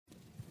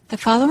The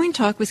following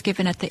talk was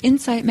given at the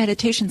Insight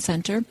Meditation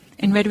Center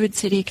in Redwood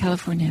City,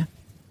 California.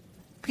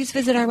 Please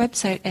visit our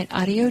website at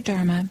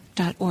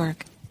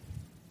audiodharma.org.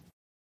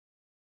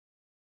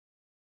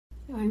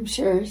 I'm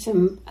sure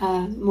some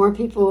more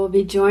people will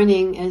be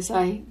joining as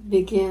I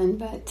begin,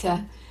 but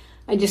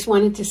I just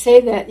wanted to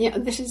say that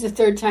this is the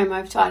third time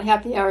I've taught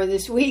Happy Hour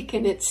this week,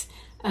 and it's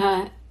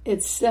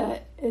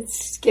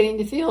getting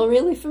to feel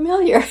really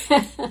familiar.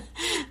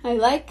 I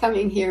like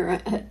coming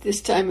here at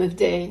this time of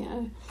day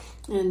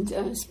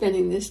and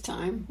spending this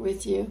time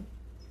with you.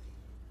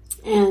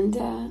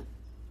 And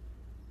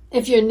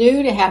if you're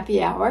new to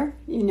Happy Hour,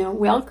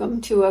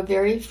 welcome to a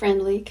very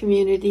friendly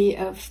community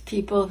of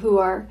people who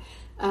are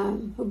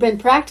who've been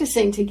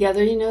practicing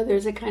together.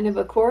 There's a kind of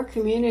a core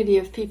community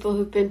of people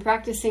who've been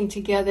practicing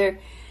together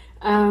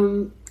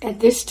at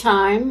this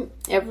time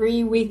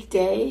every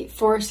weekday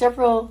for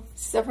several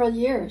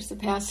years. The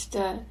past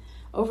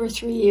over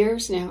 3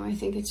 years now, I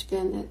think it's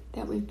been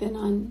that we've been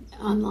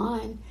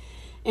online.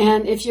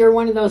 And if you're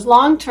one of those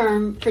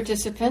long-term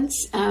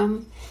participants,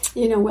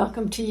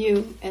 welcome to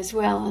you as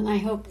well. And I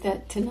hope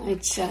that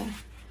tonight's,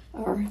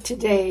 or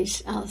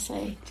today's, I'll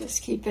say,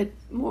 just keep it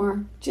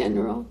more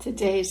general,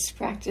 today's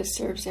practice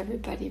serves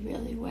everybody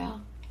really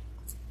well.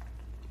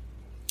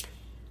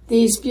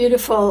 These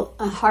beautiful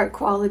heart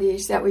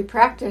qualities that we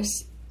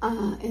practice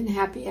in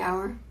Happy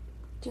Hour,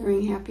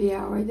 during Happy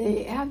Hour,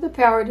 they have the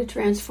power to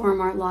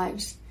transform our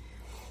lives.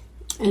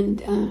 And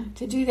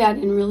to do that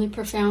in really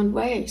profound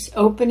ways,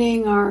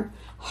 opening our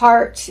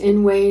hearts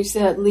in ways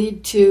that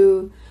lead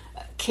to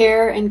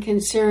care and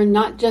concern,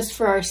 not just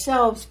for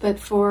ourselves, but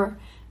for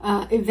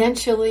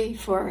eventually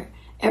for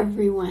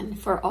everyone,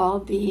 for all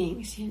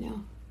beings,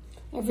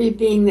 every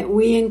being that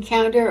we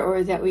encounter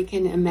or that we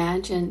can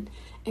imagine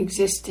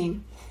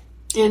existing.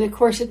 And of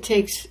course it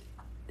takes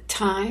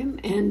time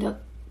and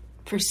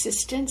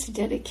persistence,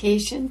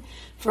 dedication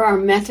for our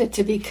metta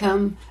to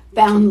become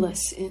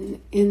boundless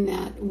in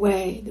that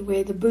way, the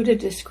way the Buddha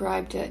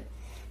described it,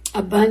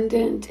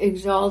 abundant,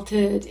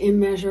 exalted,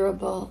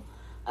 immeasurable.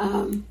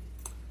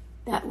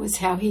 That was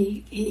how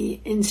he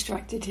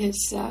instructed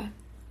his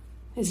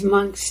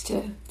monks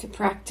to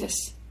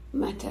practice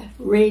metta,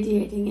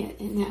 radiating it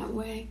in that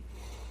way.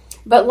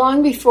 But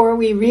long before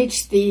we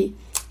reach the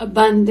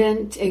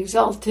abundant,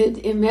 exalted,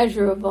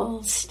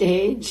 immeasurable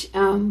stage,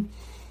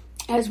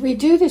 as we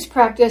do this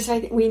practice,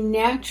 we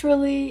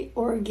naturally,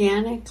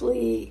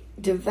 organically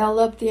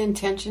develop the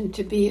intention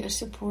to be a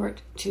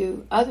support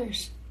to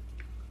others.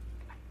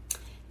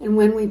 And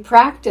when we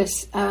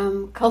practice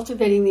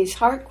cultivating these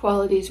heart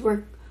qualities,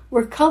 we're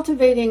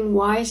cultivating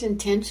wise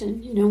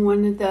intention.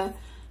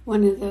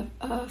 One of the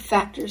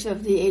factors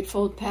of the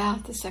Eightfold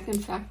Path, the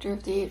second factor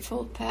of the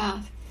Eightfold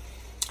Path.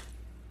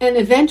 And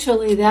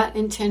eventually that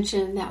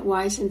intention, that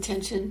wise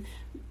intention,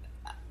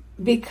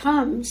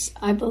 becomes,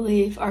 I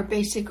believe, our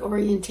basic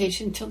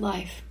orientation to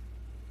life.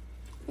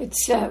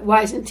 It's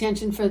wise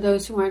intention, for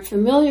those who aren't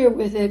familiar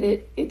with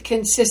it. It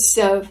consists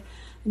of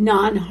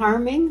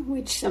non-harming,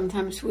 which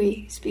sometimes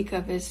we speak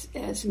of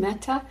as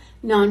metta,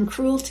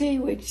 non-cruelty,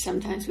 which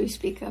sometimes we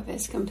speak of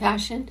as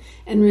compassion,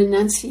 and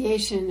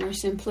renunciation or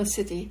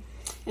simplicity.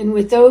 And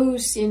with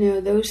those,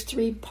 those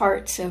three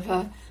parts of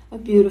a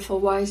beautiful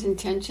wise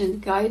intention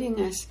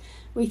guiding us,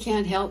 we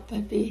can't help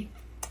but be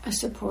a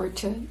support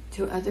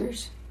to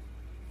others.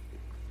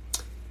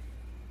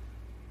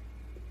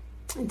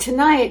 And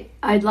tonight,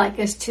 I'd like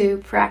us to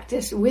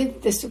practice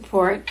with the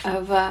support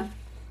of a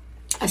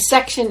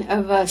section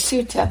of a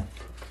sutta.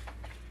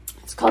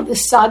 It's called the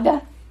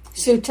Saddha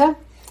Sutta.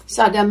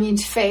 Saddha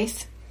means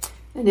faith,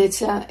 and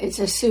it's a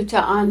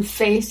sutta on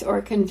faith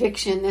or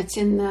conviction that's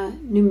in the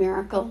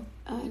numerical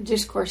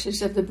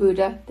discourses of the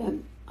Buddha, the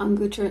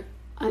Anguttara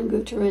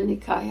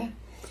Nikaya.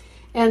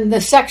 And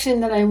the section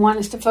that I want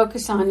us to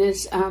focus on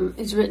is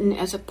written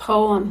as a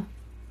poem.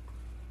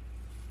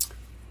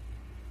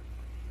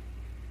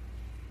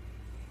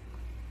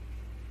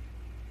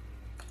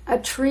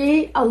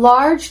 A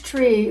large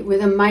tree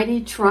with a mighty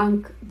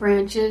trunk,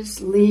 branches,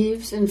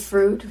 leaves, and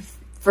fruit,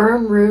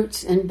 firm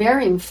roots, and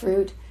bearing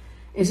fruit,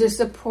 is a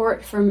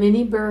support for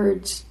many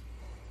birds.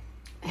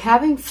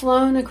 Having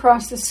flown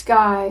across the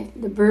sky,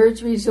 the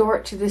birds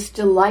resort to this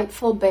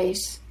delightful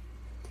base.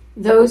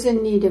 Those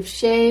in need of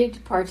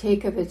shade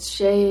partake of its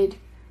shade.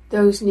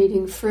 Those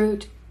needing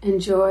fruit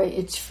enjoy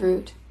its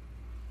fruit.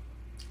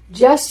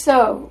 Just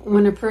so,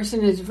 when a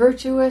person is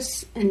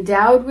virtuous,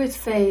 endowed with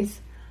faith,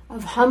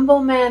 of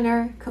humble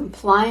manner,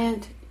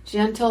 compliant,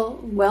 gentle,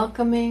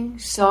 welcoming,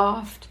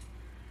 soft,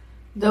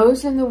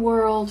 those in the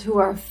world who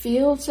are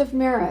fields of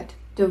merit,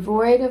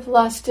 devoid of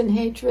lust and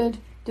hatred,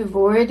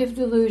 devoid of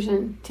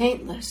delusion,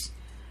 taintless,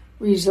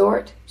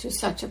 resort to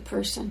such a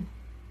person.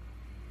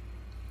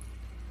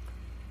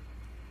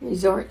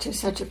 Resort to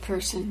such a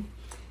person.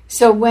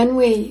 So when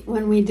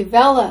we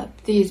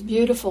develop these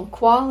beautiful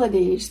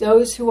qualities,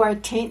 those who are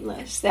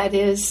taintless, that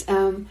is,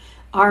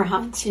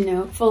 arhants,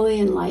 fully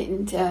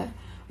enlightened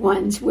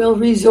ones, will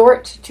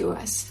resort to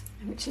us,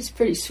 which is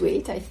pretty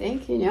sweet, I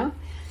think,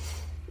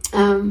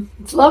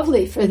 it's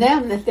lovely for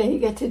them that they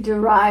get to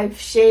derive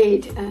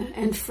shade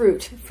and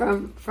fruit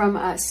from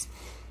us.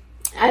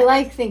 I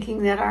like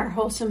thinking that our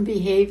wholesome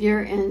behavior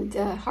and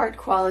heart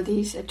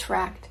qualities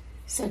attract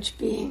such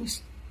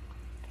beings.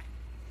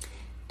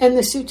 And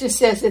the sutta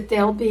says that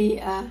they'll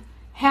be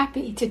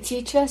happy to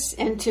teach us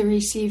and to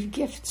receive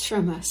gifts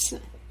from us.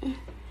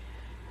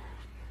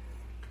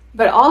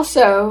 But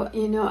also,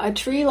 a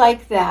tree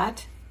like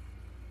that,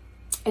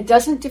 it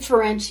doesn't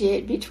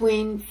differentiate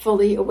between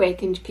fully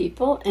awakened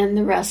people and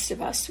the rest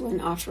of us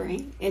when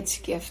offering its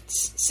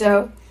gifts.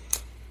 So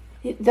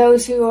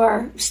those who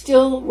are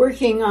still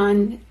working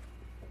on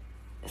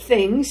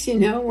things,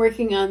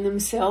 working on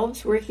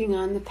themselves, working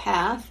on the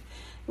path,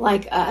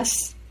 like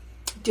us,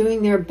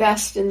 doing their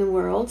best in the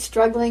world,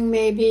 struggling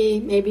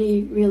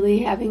maybe really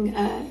having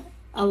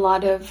a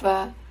lot of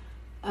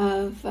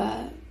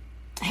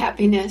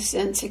happiness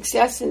and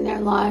success in their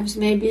lives,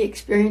 maybe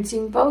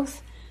experiencing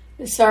both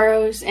the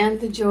sorrows and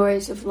the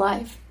joys of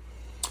life.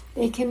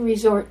 They can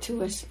resort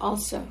to us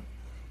also.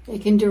 They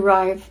can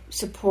derive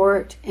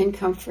support and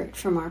comfort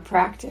from our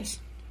practice.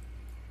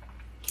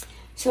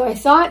 So I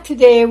thought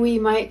today we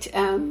might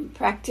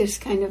practice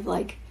kind of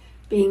like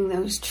being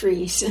those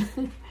trees.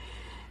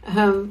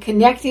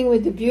 Connecting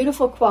with the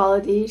beautiful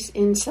qualities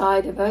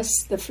inside of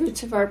us, the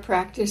fruits of our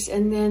practice,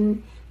 and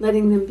then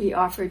letting them be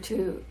offered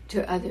to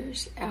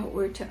others,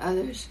 outward to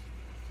others.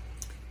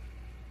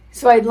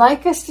 So I'd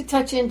like us to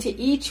touch into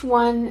each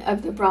one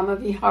of the Brahma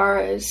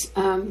Viharas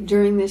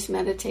during this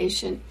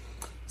meditation.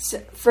 So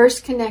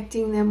first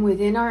connecting them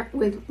within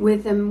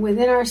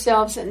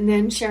ourselves, and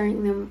then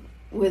sharing them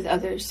with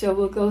others. So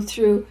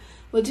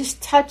we'll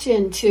just touch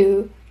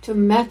into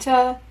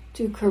metta,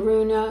 to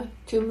karuna,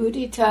 to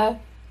mudita,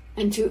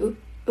 and to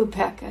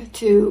upekkha,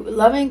 to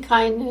loving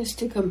kindness,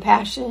 to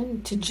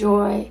compassion, to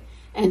joy,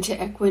 and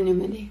to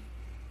equanimity.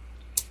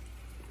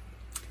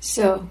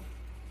 So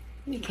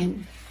we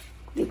can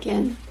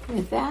begin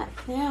with that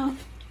now.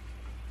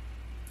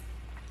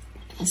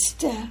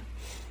 Just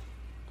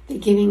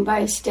beginning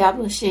by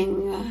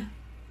establishing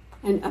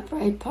an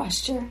upright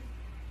posture,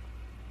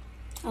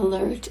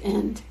 alert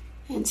and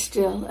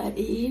still at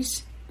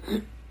ease.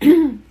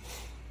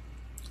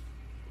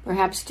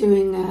 Perhaps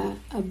doing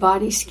a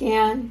body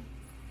scan,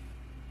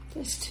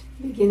 just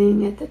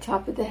beginning at the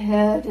top of the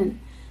head and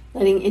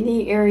letting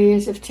any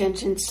areas of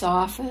tension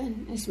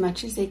soften as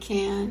much as they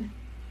can.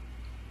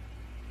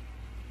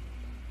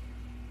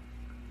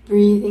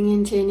 Breathing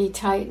into any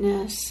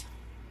tightness.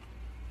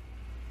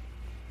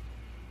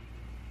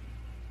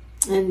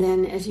 And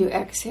then as you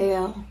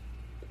exhale,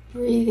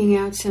 breathing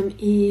out some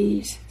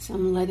ease,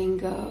 some letting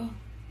go,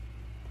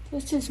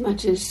 just as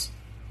much as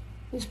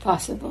is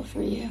possible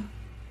for you.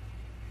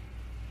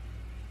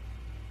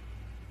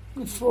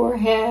 The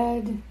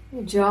forehead,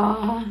 the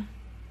jaw,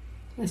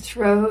 the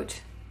throat,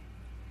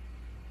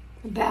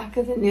 the back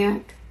of the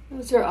neck,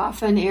 those are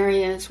often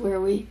areas where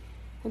we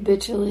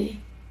habitually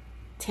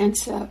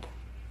tense up,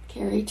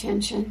 carry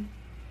tension.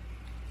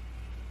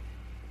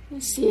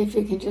 Let's see if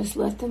you can just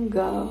let them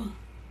go.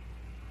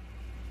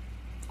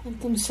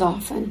 Let them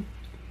soften.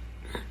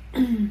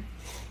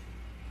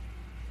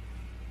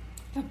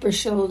 Upper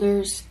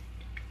shoulders.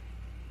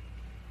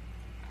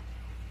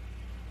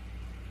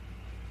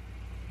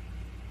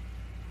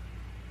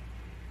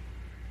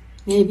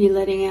 Maybe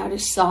letting out a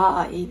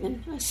sigh,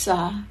 even a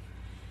sigh.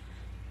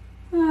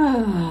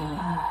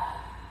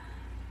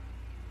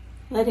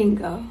 Letting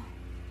go.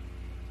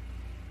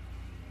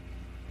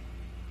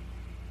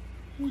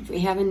 If we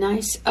have a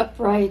nice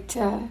upright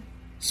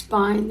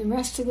spine, the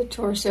rest of the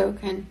torso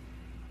can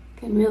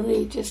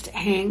really just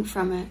hang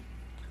from it,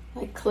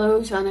 like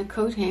clothes on a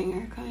coat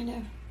hanger, kind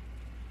of.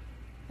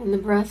 And the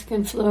breath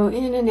can flow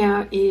in and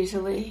out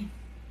easily.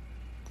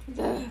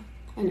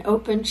 An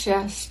open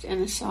chest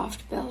and a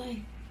soft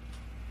belly.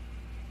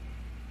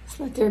 Just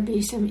let there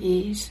be some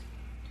ease.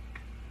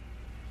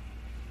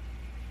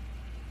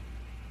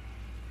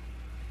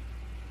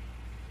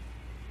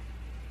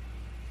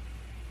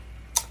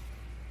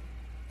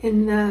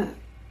 In the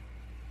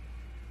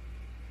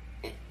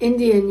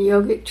Indian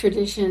yogic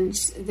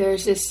traditions,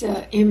 there's this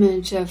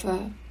image of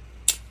a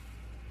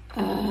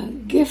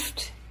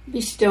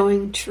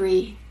gift-bestowing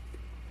tree.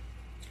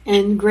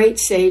 And great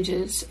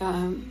sages,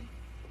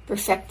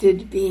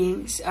 perfected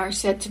beings, are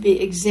said to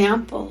be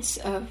examples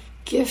of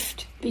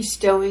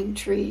gift-bestowing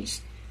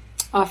trees,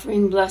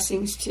 offering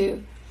blessings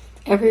to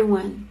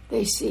everyone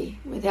they see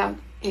without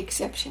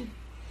exception.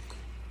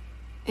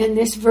 And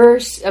this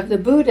verse of the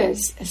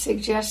Buddha's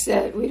suggests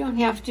that we don't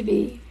have to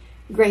be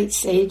great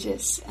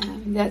sages,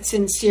 that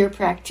sincere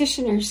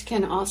practitioners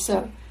can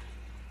also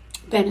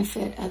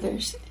benefit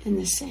others in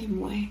the same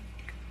way.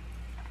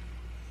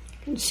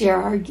 Can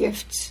share our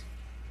gifts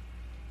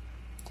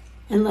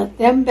and let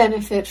them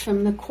benefit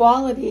from the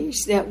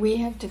qualities that we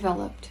have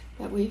developed,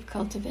 that we've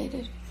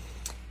cultivated.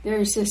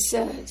 There's this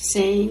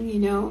saying,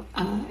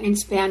 in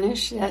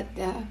Spanish that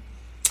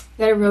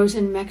arose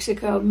in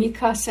Mexico, mi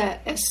casa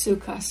es su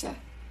casa.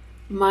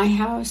 My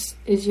house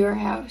is your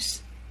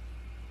house.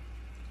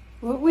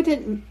 What would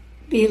it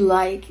be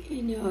like,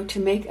 to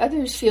make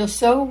others feel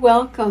so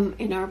welcome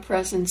in our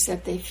presence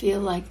that they feel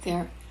like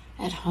they're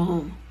at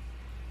home.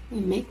 We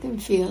make them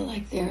feel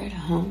like they're at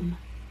home.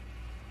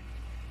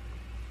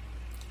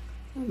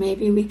 Or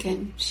maybe we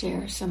can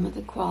share some of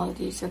the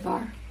qualities of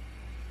our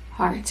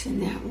hearts in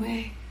that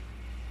way.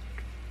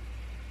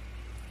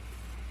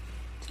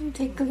 So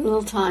take a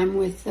little time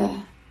with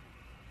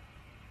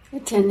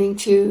attending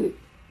to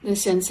the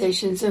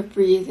sensations of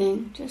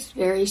breathing, just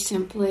very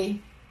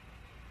simply.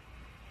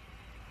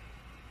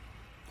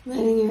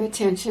 Letting your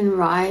attention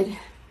ride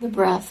the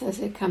breath as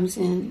it comes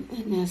in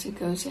and as it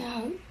goes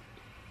out.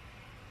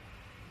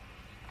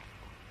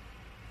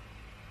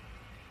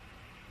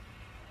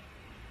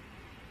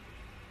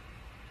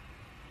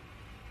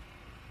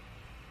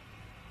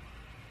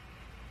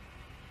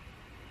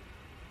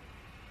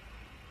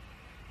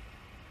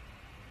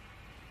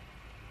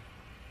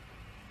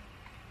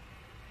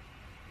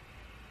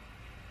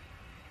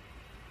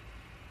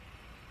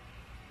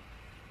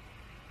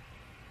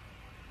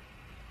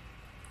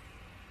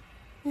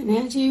 And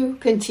as you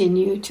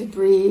continue to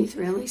breathe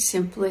really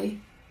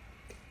simply,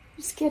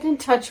 just get in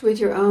touch with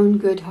your own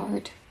good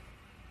heart.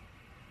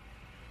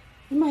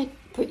 You might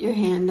put your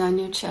hand on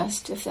your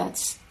chest if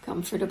that's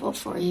comfortable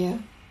for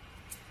you.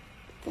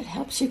 That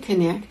helps you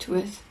connect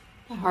with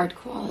the heart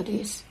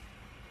qualities.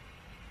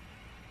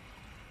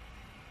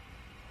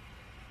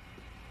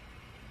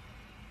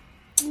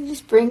 And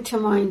just bring to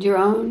mind your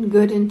own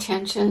good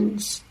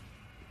intentions,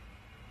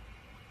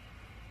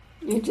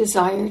 your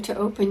desire to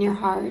open your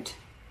heart,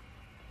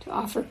 to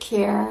offer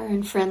care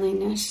and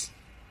friendliness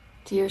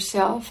to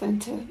yourself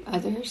and to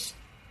others.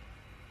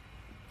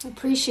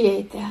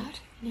 Appreciate that,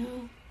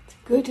 It's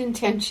a good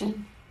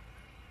intention.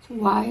 It's a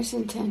wise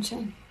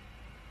intention.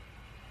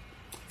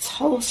 It's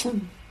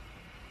wholesome.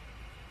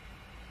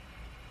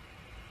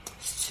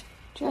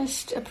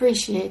 Just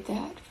appreciate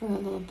that for a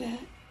little bit.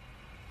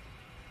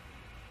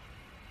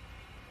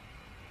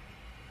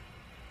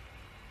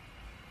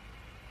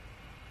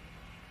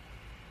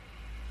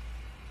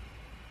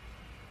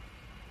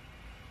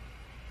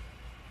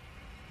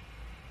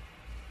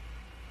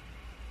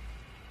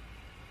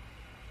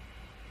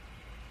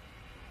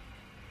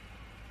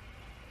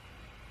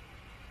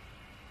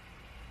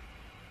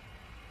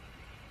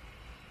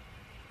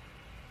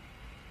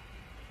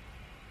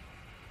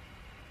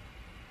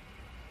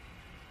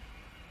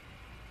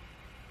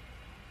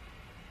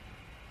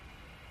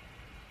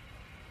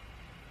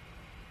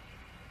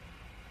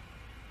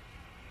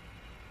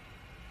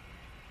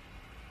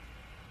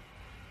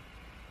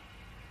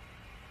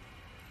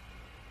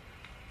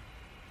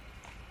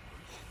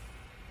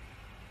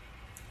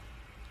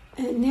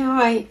 And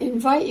now I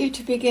invite you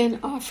to begin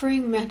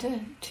offering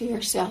metta to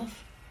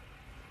yourself.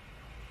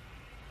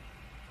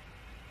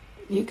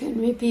 You can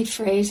repeat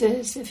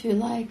phrases if you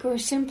like, or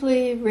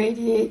simply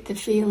radiate the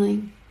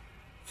feeling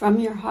from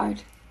your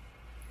heart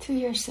to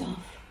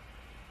yourself.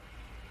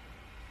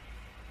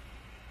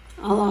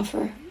 I'll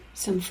offer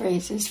some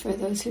phrases for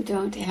those who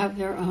don't have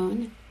their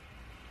own.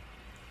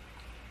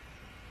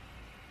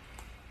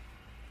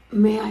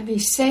 May I be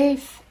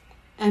safe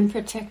and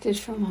protected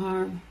from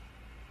harm.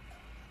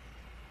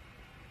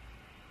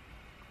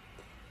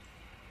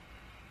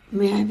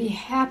 May I be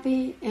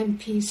happy and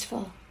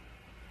peaceful.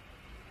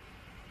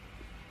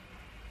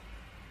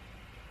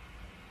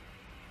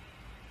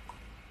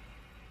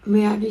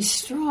 May I be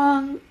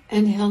strong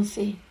and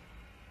healthy.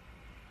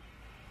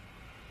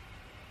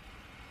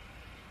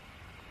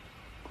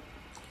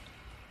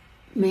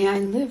 May I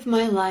live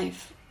my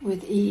life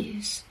with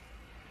ease.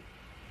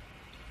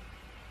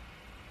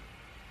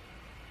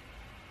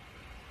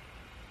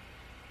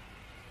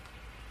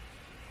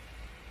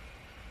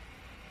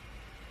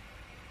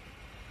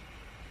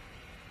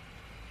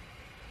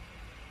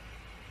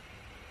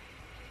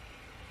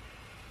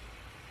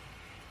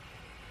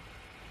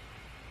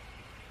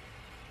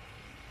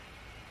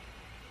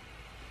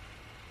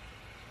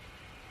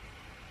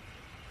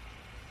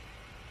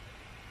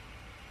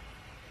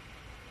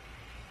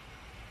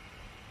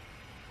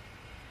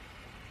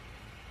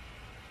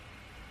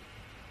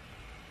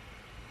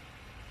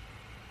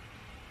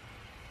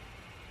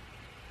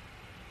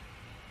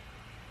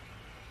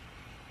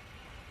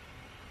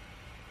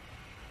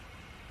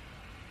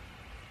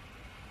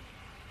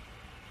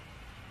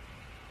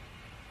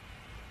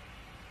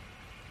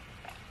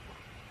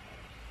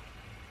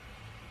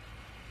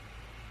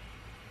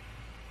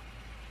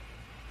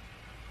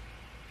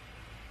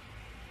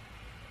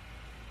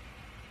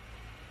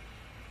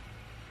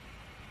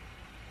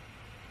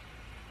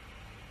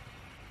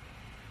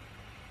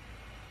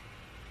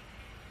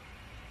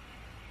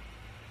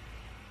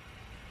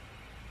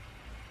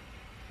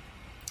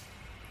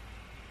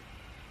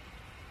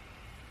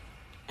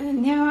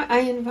 And now I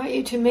invite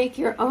you to make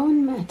your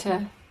own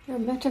metta, your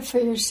metta for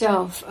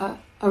yourself,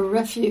 a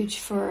refuge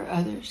for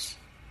others.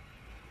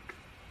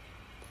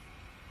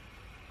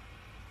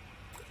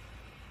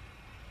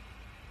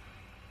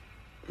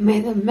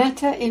 May the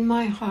metta in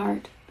my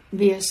heart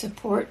be a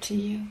support to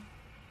you.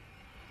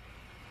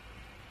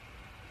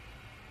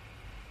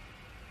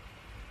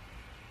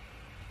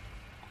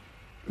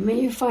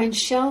 May you find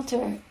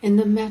shelter in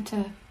the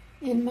metta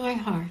in my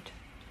heart.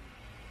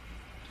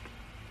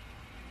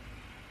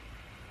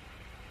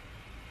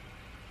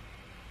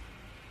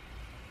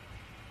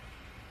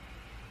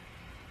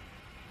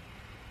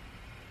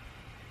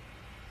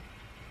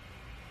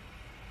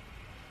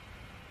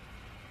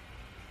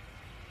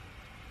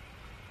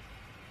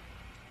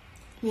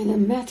 May the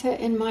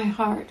metta in my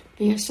heart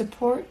be a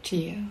support to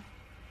you.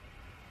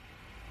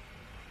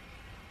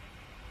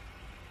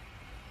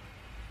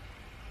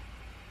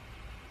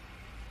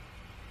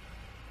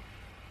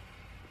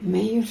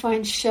 May you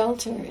find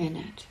shelter in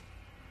it.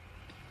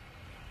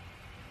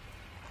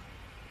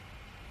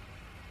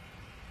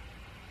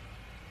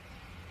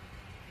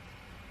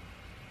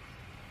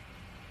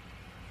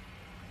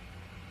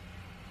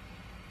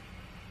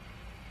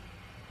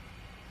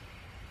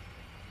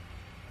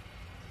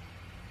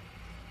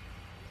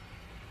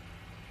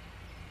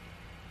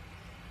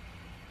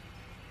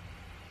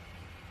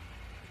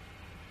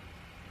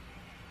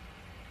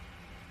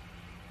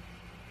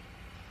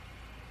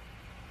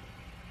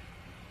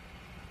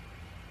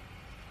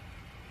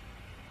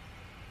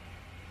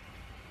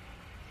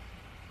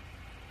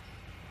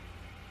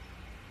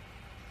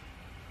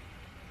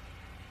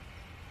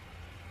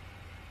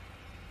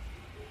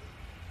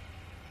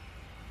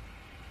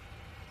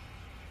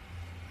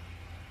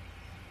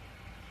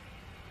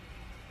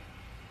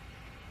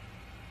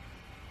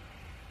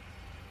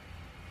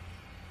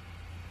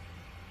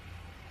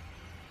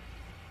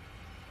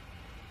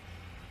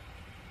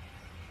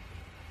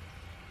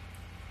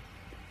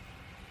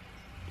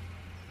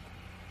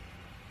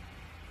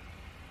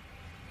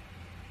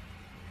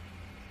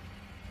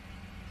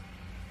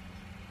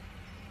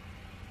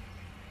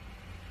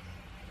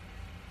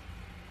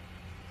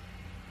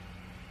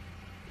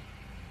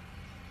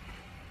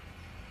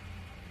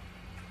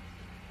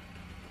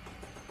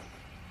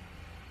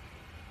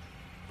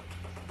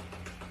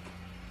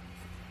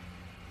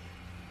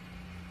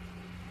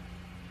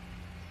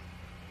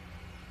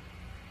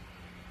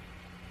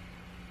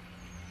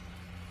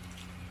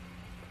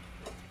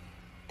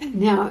 And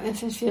now,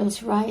 if it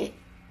feels right,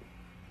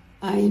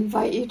 I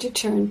invite you to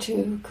turn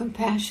to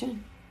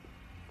compassion.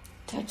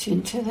 Touch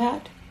into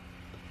that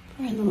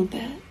for a little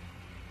bit.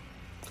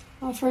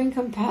 Offering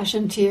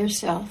compassion to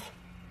yourself.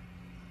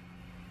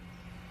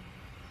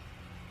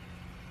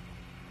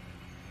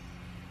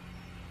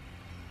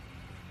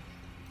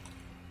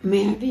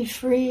 May I be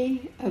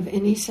free of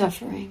any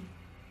suffering.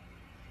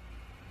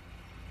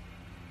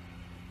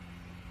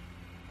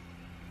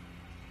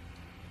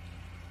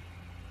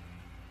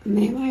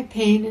 May my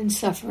pain and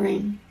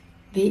suffering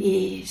be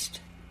eased.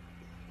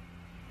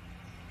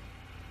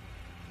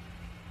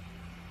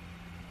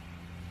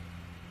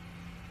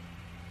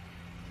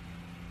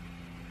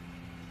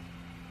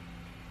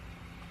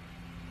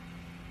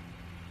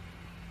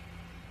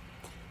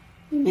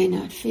 You may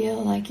not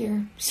feel like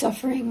you're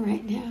suffering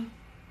right now,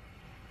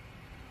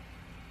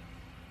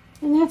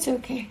 and that's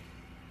okay.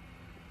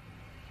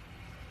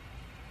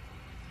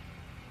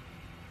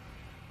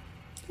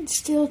 And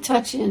still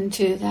touch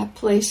into that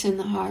place in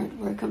the heart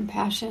where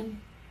compassion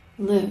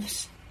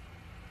lives.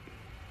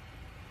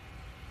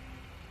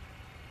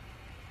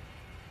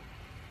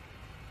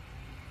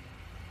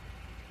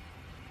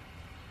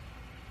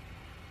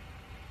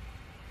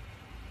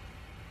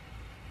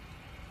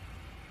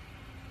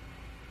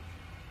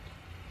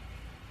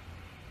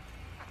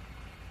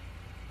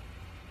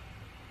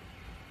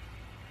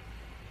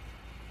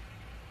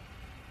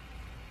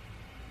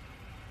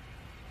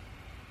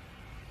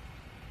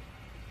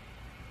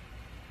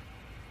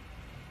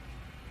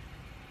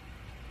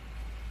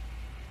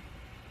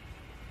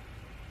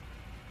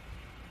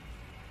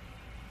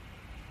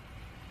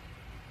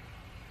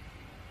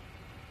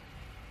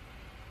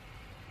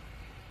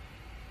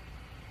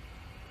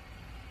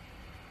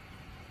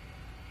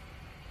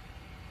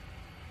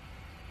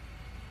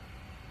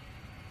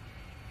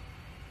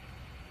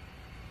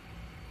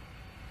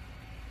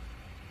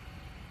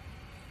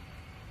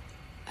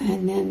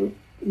 And then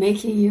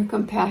making your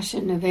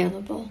compassion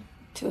available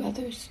to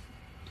others.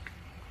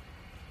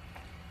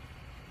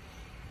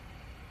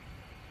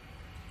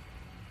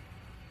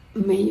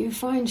 May you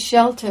find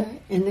shelter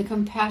in the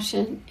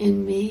compassion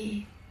in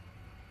me.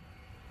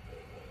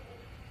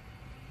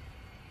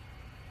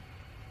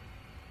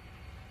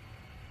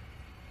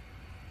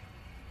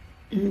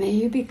 May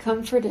you be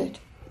comforted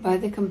by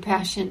the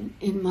compassion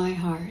in my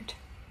heart.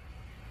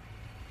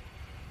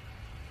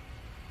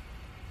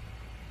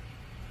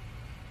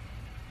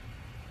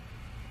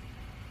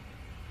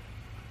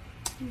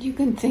 You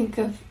can think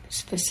of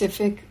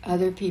specific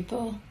other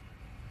people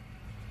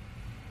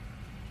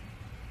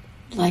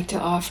you'd like to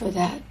offer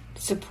that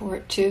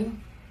support to,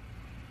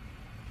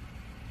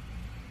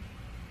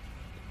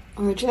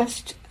 or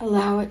just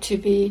allow it to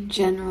be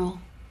general,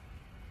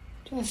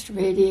 just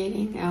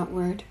radiating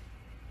outward,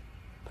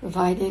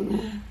 providing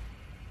a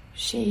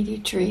shady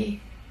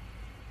tree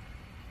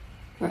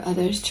for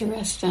others to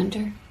rest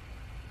under.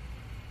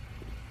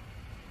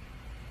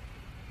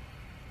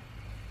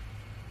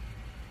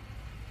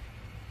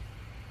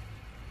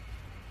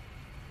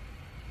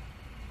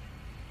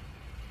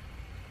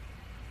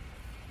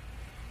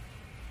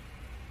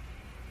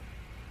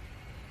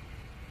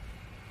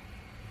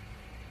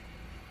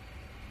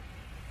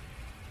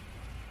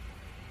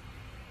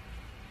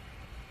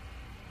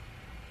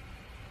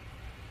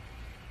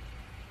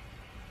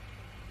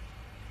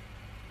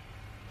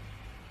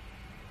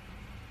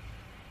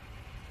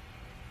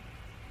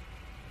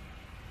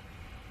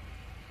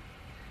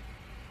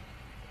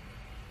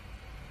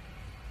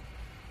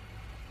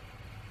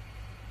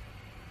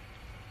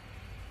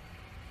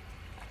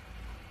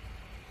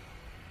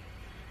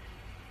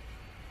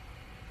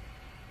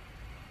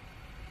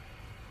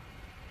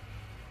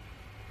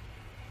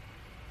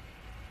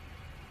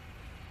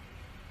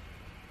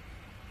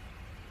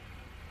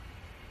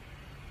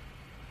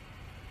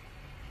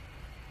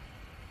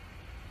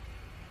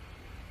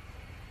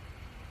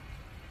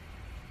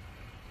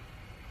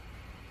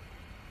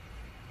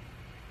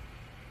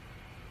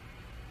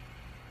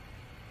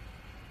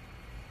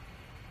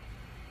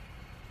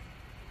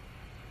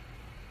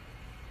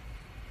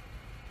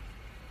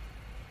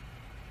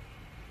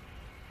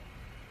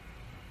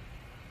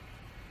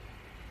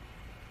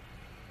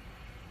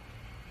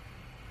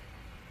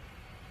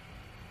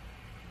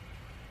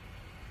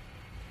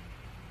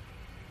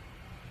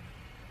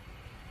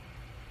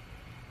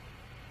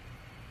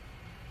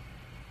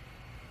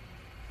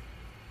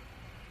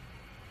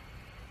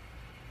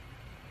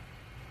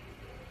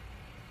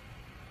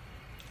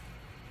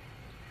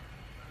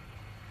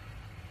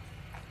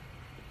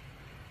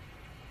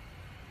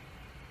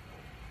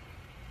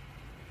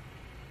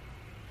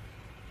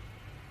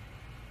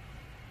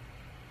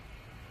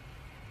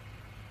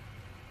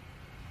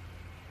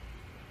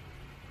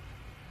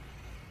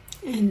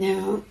 And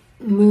now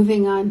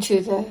moving on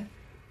to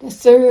the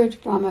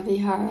third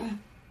Brahmavihara,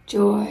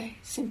 joy,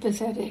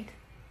 sympathetic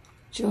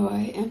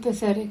joy,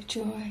 empathetic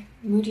joy,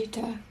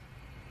 mudita.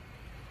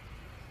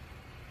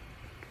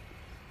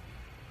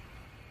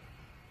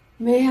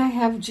 May I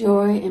have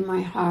joy in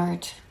my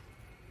heart.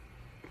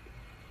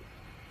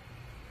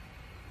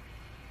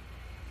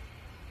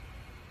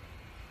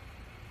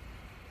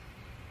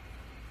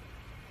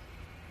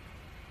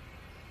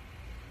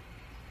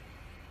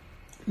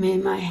 May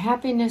my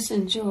happiness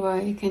and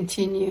joy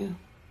continue.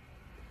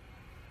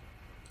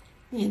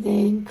 May they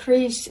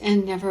increase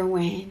and never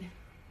wane.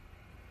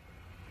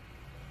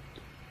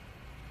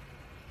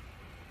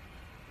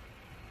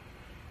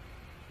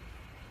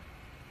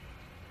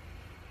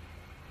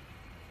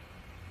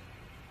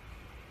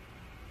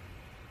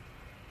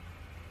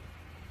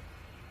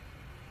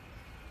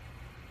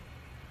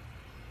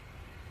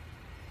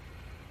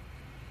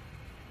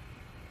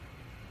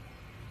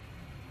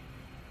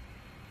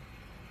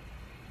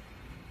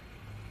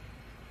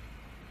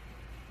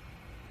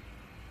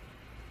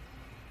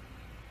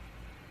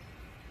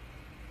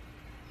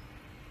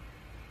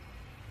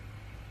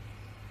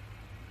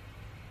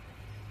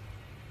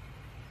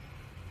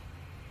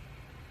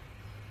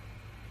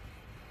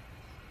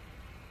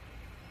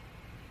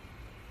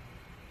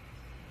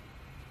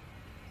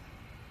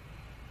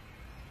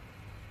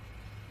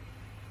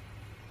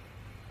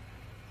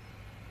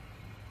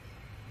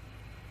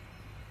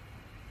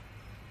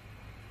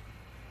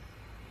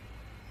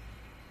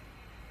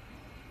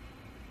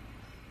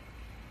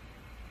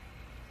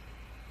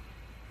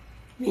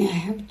 May I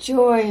have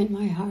joy in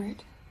my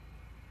heart.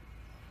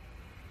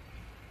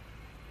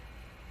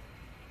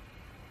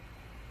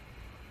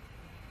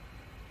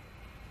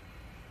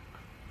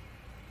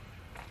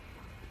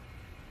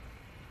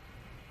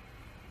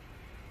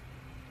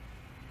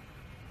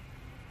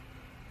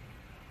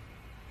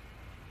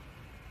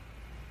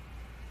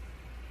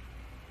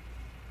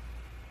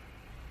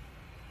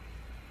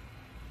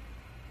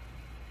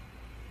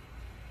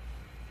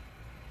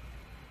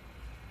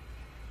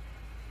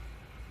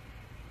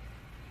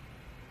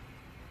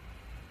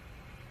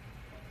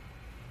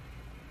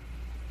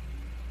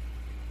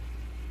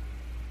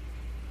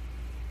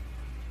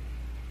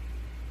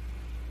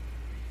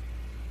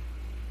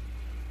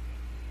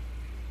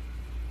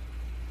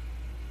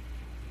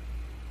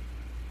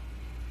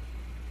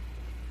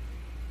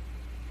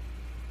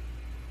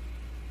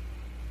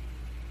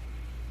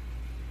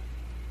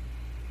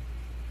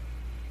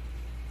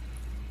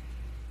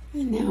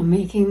 And now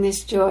making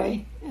this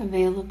joy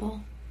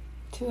available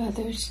to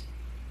others.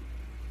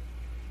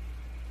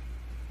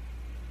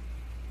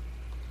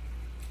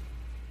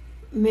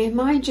 May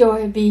my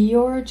joy be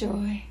your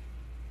joy.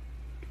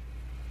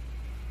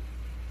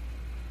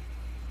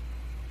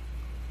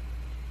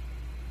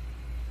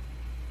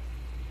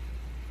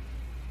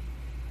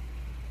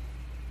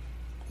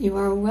 You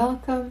are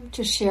welcome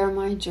to share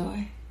my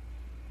joy.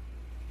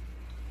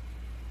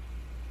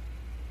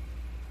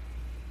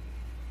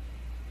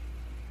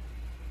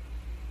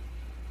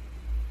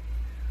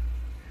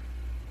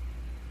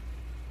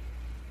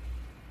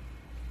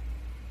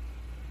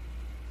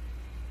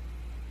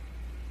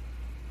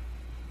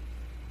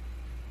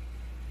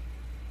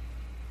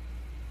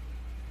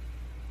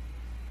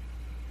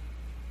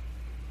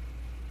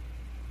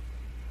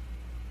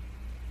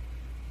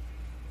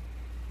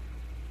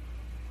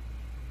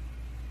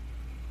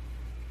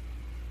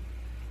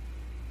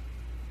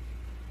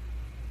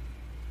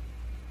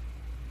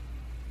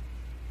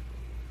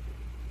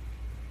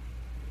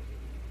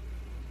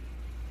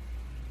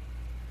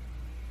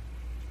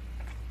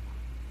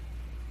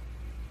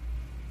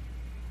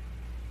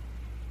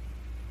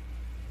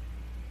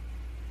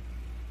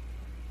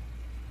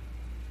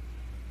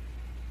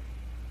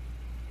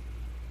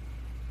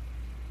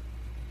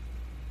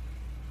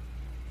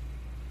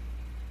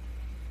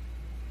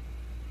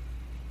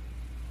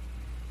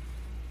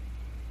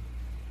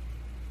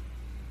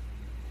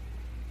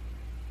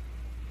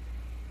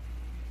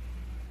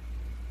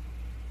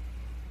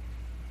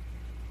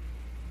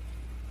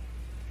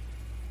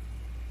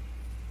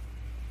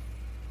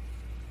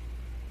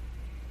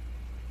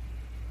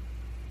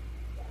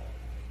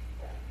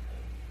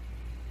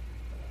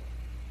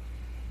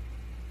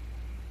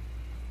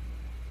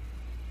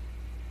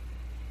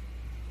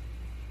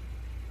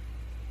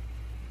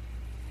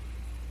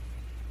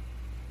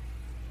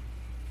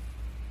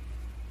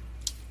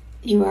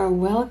 You are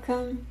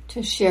welcome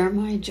to share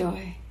my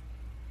joy.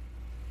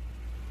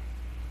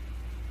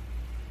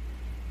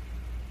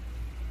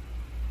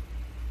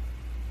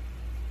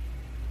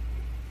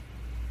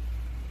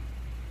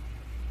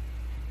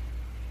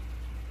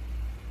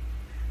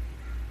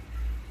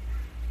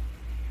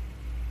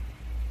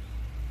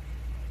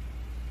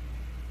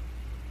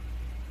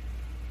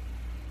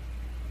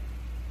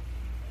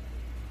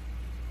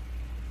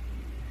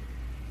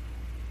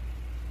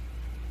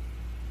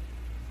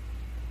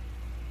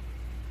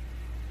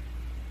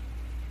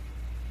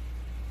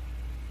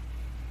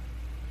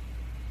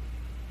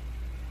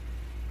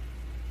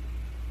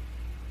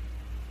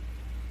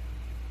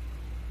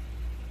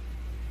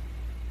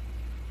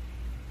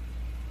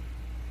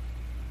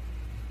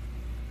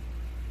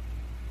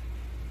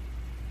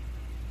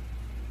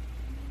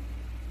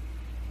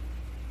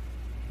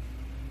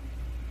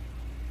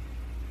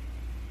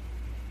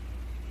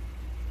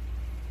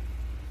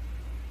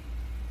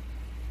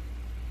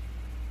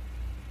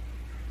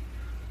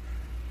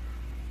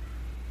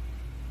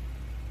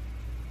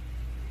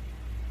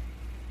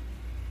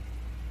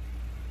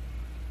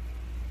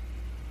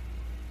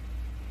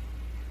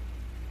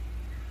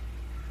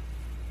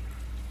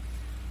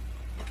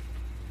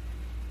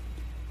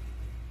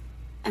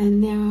 And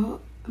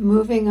now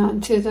moving on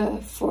to the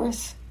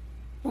fourth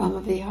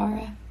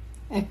Brahmavihara,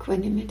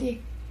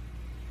 equanimity,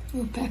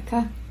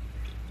 upekkha.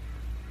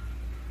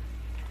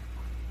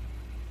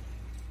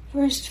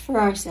 First for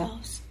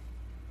ourselves.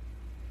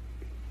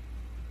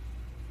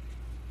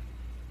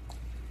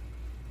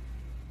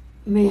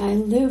 May I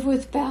live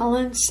with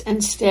balance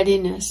and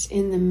steadiness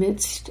in the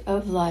midst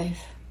of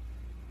life.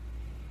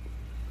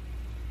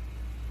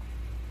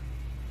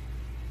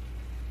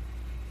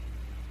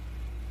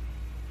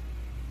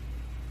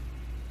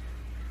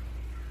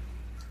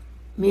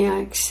 May I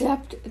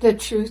accept the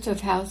truth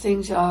of how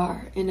things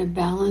are in a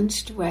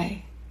balanced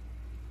way.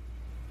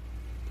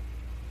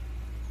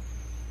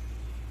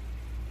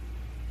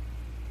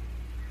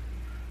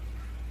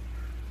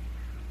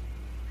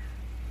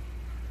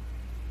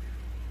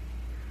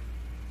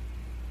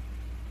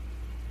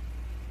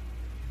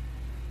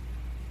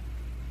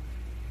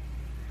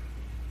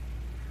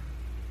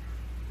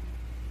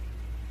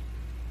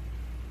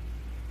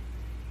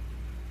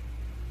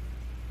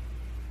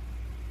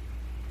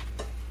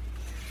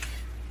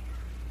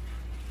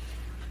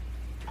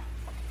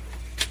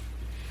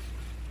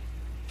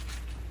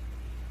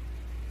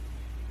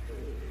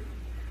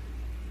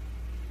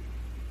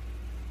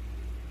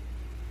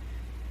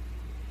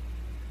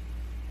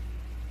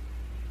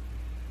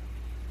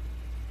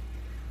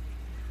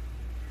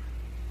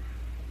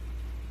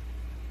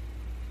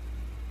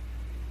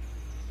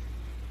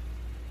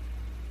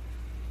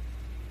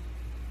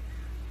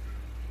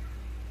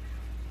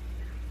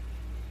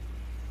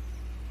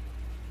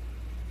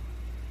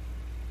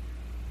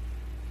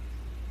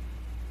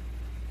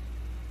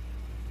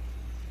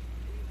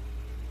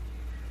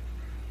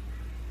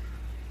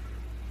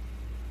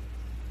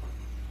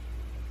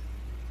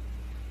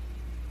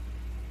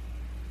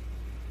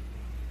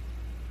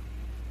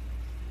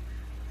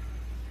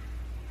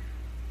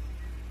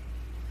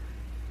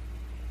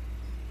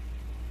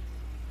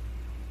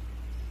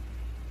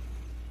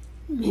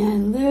 May I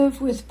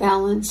live with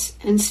balance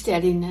and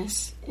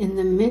steadiness in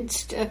the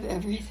midst of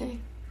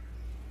everything.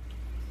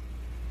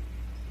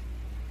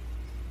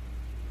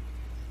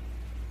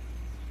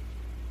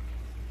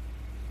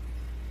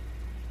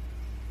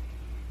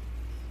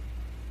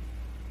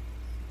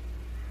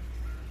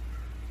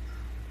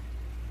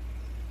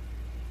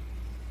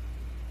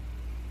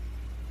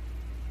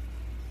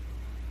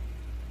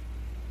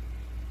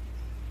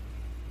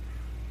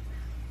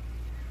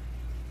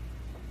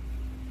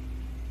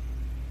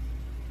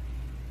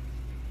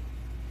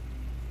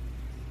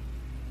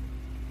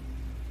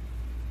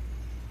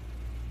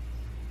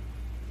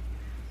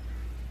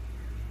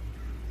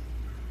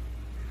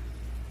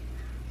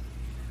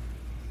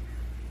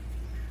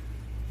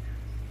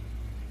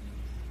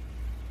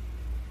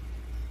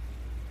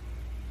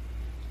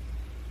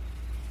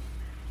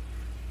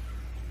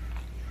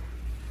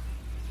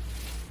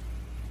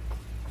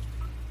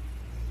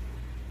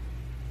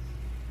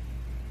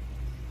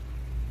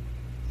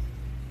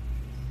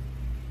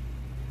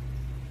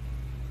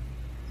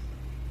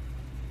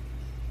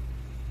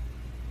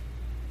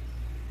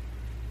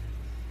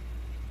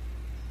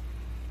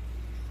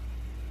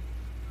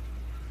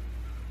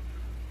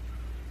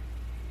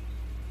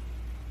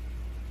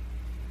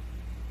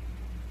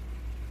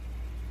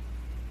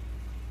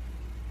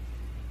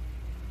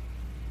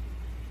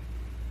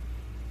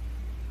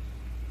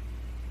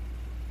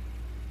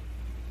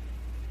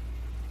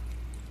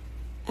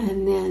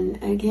 And then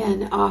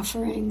again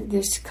offering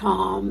this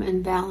calm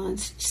and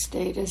balanced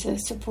state as a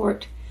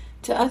support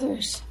to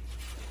others.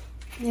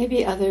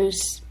 Maybe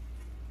others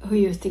who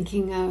you're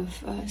thinking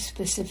of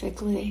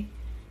specifically,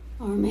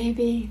 or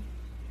maybe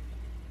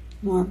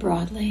more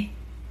broadly,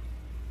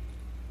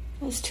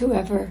 just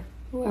whoever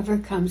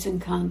comes in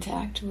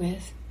contact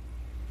with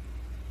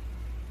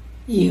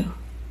you.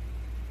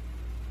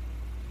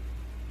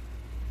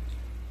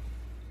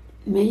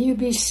 May you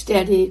be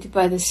steadied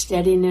by the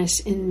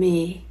steadiness in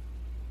me.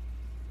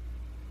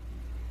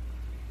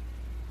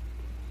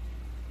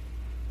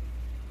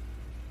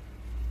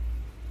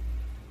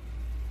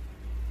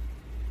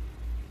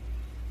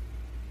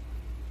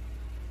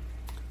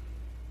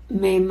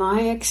 May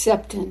my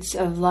acceptance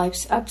of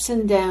life's ups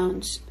and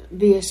downs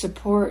be a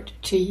support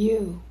to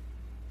you.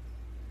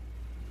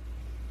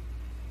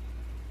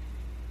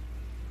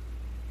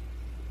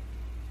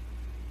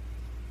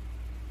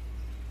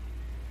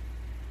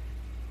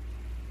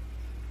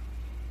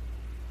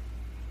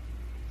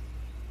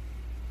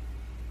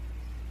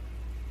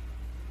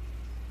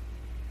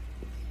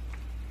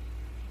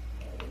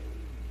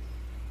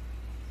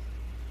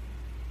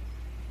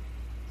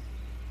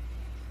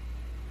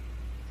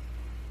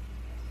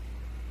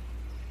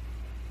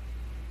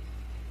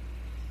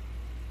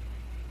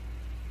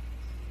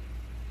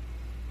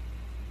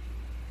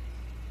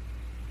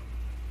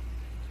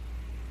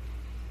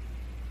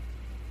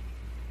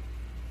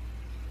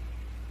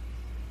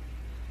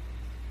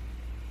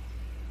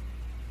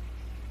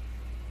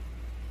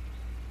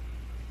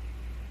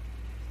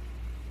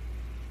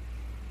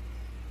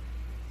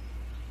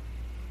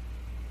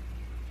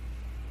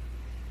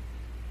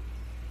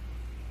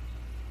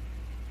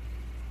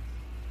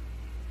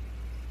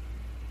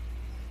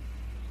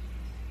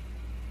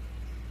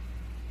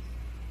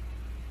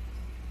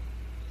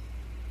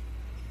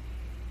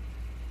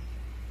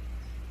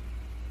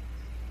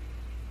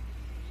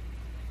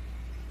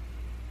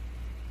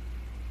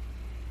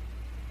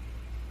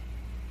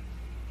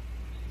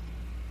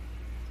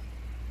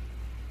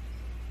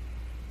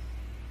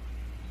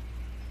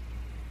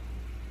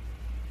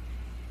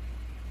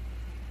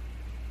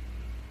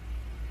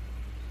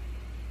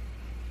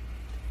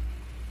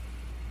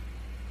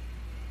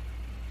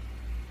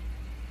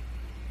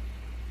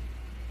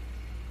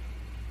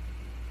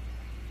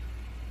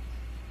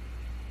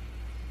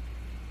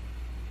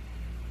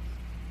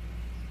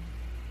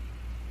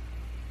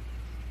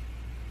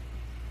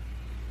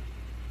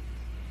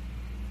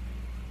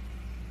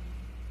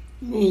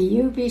 May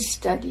you be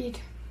studied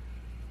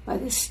by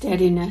the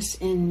steadiness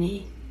in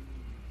me.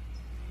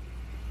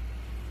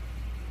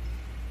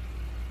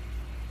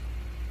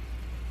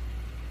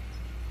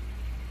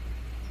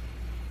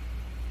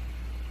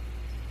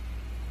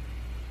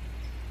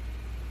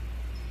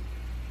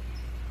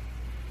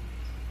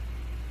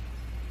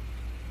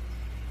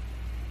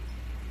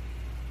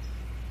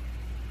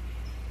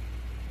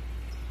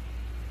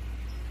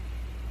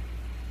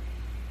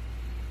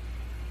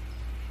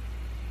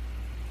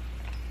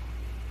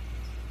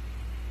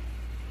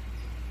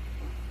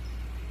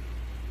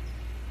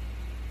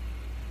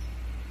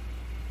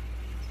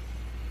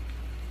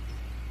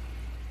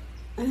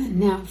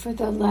 And now for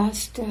the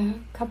last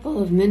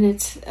couple of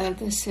minutes of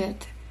the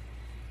sit,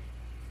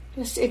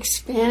 just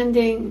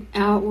expanding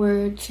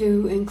outward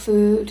to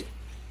include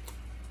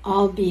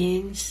all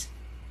beings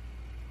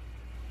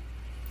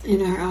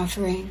in our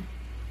offering.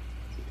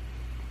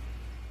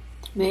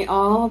 May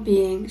all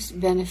beings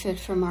benefit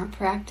from our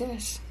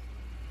practice.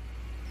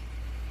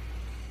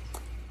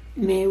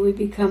 May we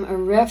become a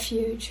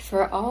refuge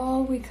for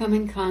all we come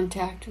in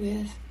contact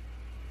with,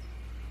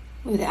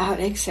 without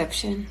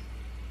exception.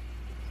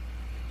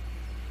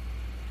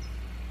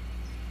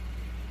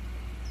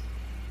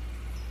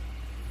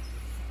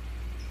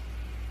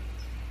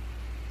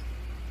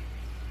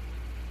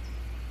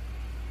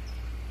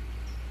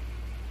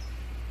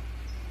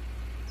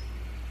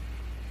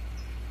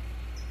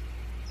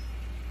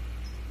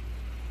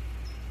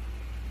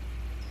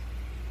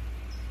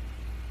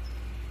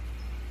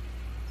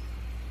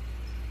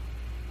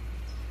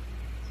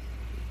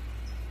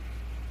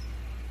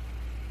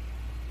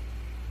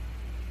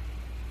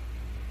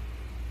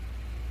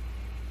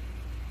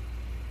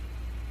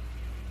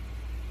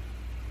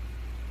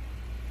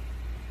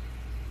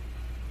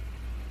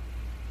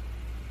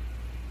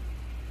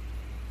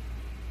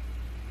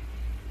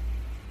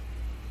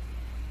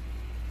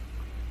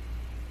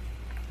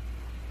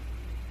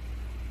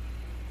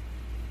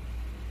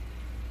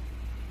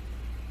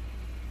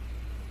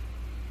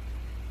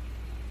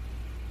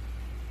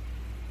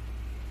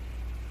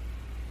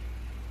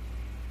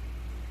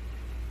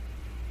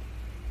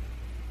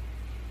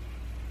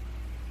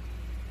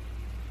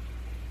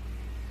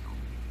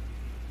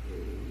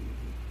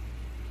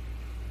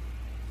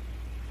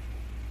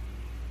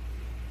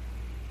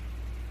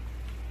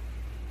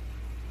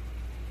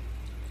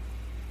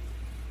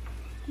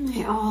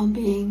 May all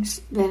beings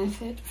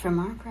benefit from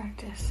our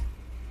practice.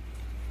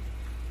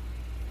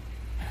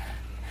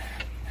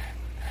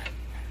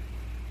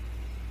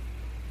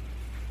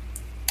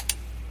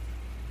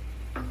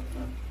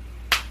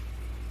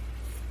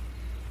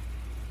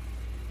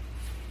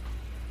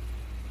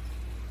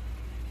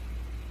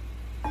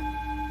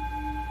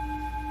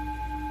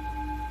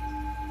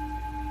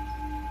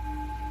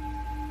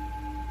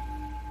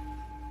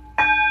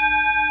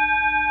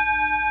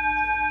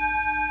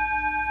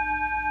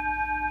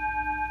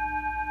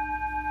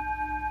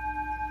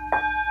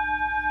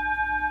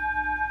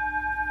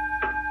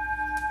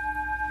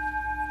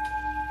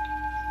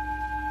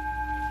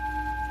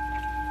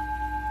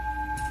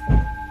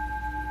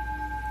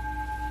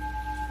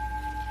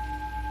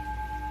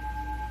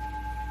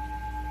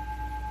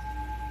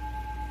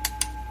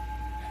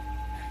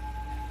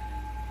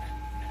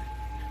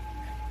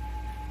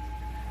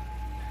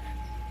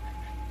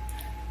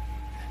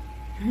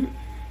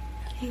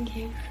 Thank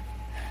you.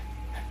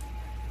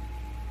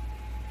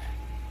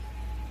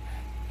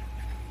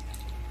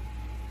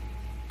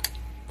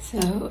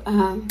 So,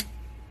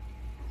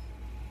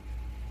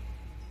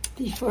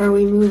 before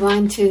we move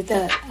on to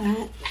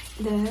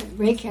the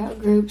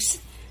breakout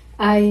groups,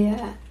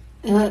 the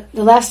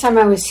last time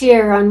I was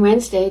here on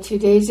Wednesday, 2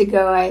 days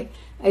ago, I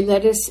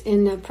led us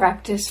in a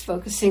practice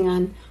focusing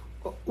on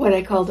what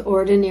I called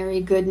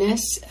ordinary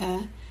goodness,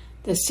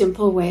 the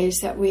simple ways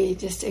that we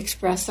just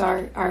express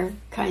our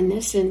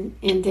kindness in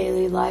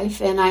daily life.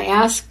 And I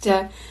asked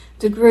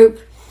the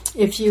group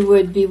if you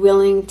would be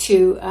willing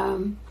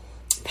to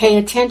pay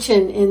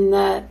attention in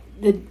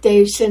the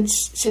days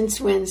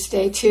since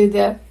Wednesday to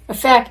the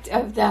effect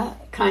of the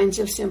kinds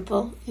of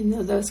simple,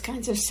 those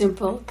kinds of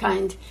simple,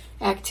 kind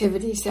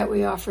activities that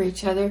we offer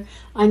each other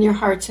on your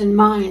hearts and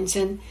minds.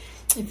 And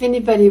if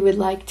anybody would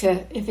like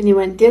to, if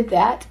anyone did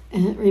that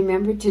and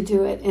remembered to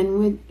do it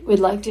and would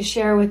like to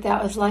share what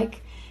that was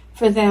like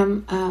for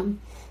them,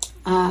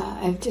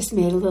 I've just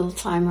made a little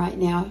time right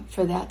now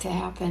for that to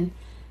happen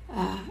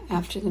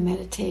after the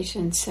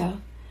meditation.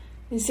 So,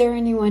 is there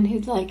anyone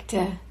who'd like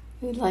to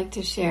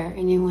share?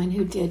 Anyone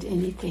who did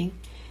anything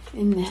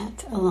in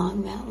that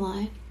along that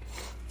line?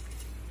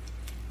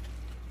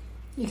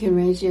 You can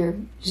raise your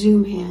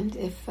Zoom hand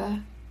if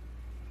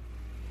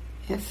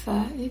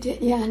you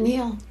did. Yeah,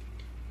 Neil.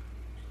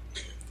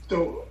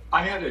 So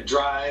I had to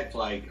drive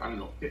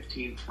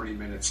 15, 20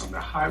 minutes on the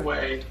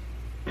highway,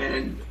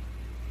 and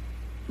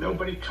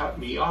nobody cut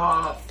me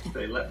off.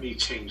 They let me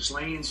change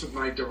lanes with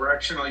my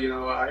directional.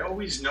 I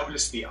always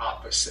notice the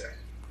opposite.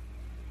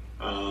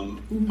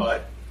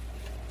 But,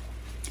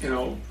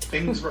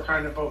 things were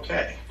kind of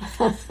okay.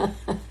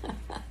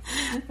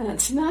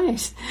 That's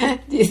nice.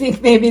 Do you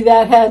think maybe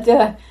that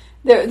had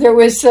there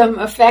was some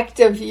effect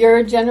of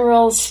your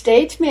general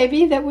state,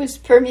 maybe, that was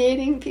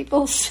permeating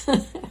people's.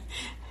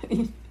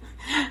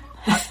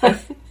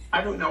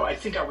 I don't know. I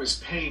think I was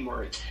paying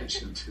more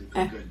attention to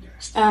the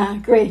goodness.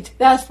 Great.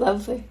 That's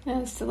lovely.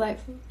 That's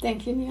delightful.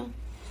 Thank you, Neil.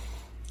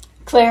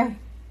 Claire.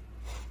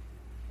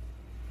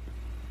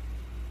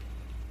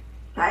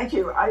 Thank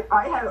you.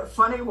 I had a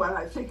funny one.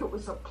 I think it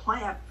was a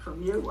plant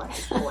from you,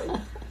 actually.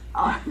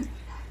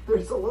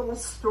 There's a little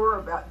store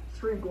about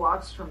 3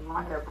 blocks from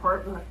my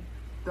apartment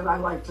that I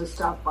like to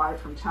stop by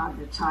from time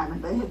to time,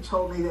 and they had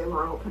told me they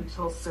were open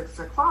till 6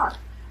 o'clock.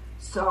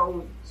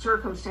 So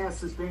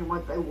circumstances being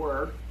what they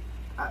were,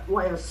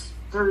 last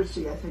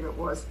Thursday, I think it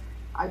was,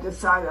 I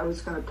decided I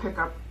was going to pick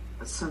up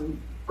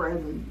some bread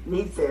and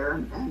meat there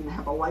and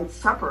have a light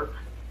supper.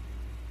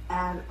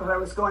 But I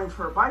was going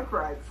for a bike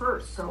ride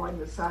first, so I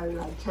decided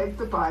I'd take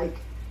the bike,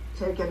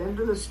 take it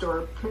into the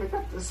store, pick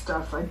up the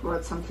stuff. I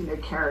brought something to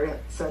carry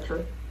it,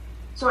 etc.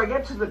 So I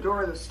get to the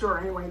door of the store.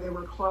 Anyway, they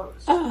were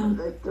closed.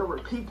 There were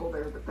people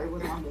there, but they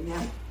wouldn't let me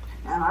in.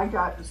 And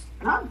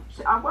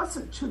I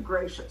wasn't too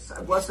gracious.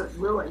 I wasn't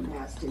really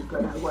nasty,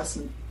 but I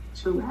wasn't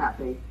too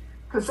happy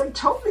because they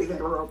told me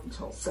they were open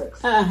till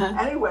 6.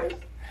 Anyway,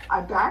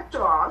 I backed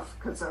off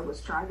because I was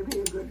trying to be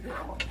a good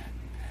girl.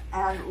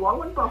 And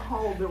lo and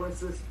behold, there was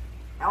this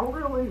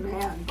elderly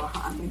man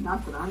behind me,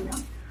 not that I'm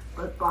young,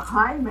 but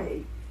behind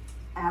me.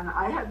 And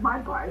I had my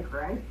bike,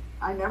 right?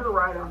 I never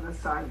ride on the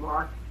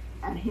sidewalk.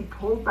 And he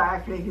pulled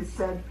back and he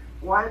said,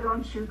 "Why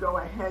don't you go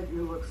ahead?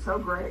 You look so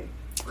great,"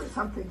 or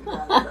something to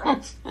that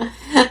effect.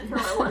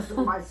 I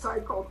wasn't my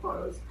cycle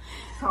clothes.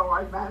 So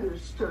I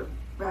managed to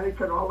make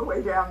it all the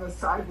way down the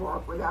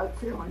sidewalk without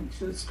feeling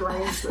too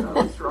strange that I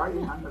was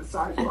riding on the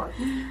sidewalk.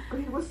 But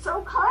he was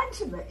so kind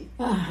to me.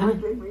 He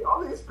gave me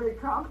all these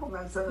big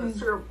compliments, and it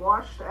sort of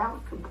washed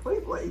out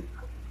completely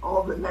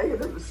all the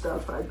negative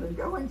stuff I'd been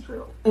going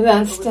through.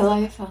 That's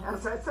delightful.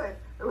 As I say,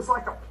 it was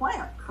like a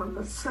plant from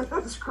this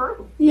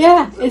crew.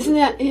 Yeah, isn't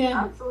it?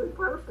 Yeah. Absolutely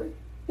perfect.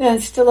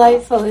 That's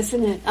delightful,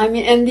 isn't it? I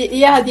mean, and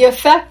the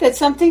effect that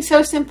something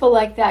so simple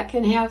like that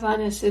can have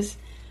on us is,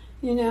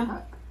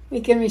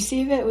 we can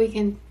receive it, we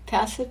can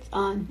pass it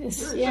on. You're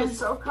just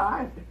so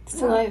kind. It's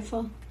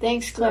delightful.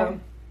 Thanks, Claire.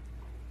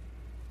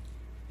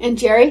 And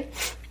Jerry?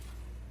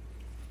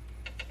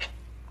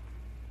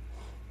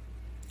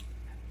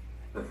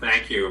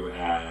 Thank you.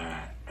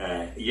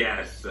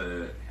 Yes,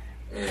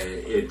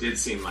 it did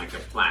seem like a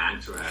plan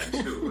to add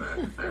to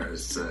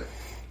Claire's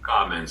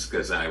comments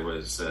because I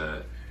was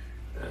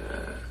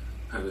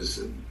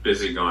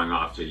busy going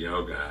off to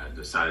yoga. I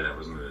decided I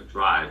wasn't going to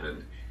drive,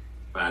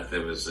 but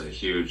there was a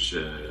huge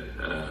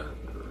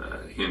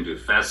Hindu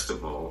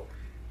festival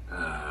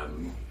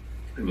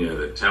near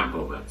the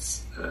temple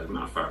that's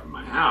not far from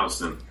my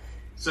house, and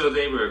so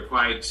they were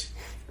quite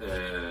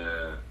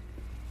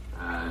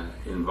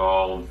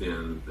involved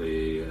in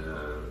the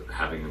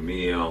having a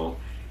meal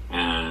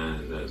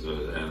and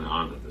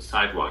onto the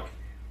sidewalk.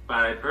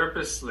 But I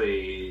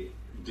purposely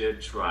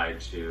did try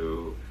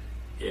to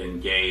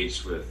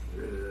engage with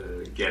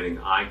getting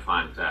eye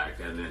contact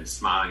and then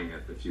smiling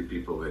at the few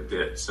people that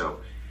did.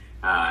 So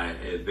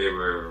they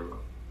were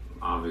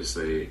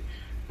obviously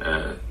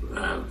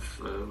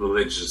of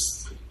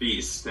religious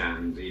feast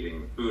and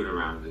eating food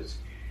around it,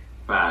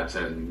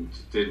 and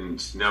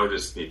didn't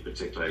notice me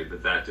particularly,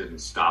 but that didn't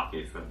stop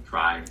me from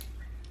trying.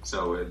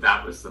 So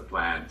that was the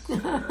plan.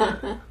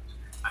 A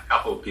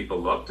couple of people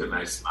looked and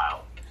I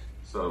smiled.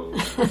 So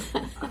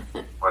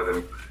more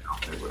than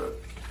I would have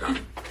done.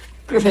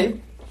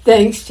 Great.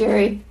 Thanks,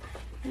 Jerry.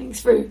 Thanks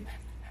for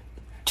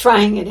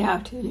trying it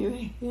out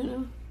anyway,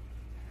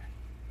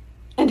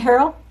 And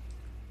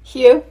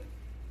Hugh?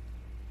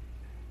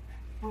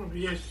 Oh,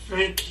 yes,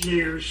 thank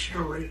you,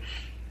 Shelley.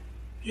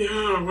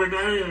 Yeah, when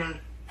I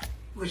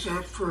was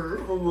out for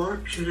a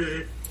walk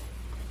today,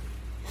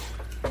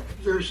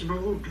 there's an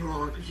old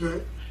dog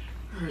that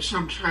I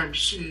sometimes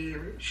see.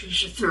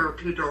 She's a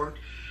therapy dog.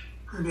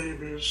 Her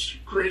name is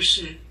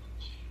Gracie.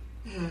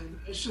 And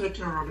I sat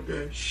down on a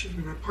bench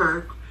in the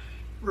park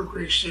where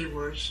Gracie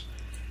was.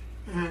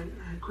 And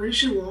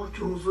Gracie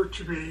walked over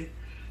to me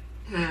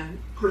and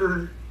put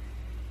her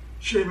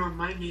chin on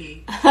my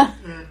knee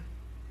and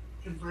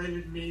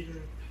invited me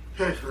to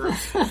pet her.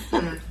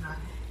 And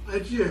I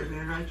did,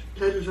 and I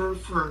petted her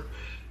for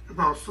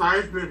about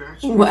 5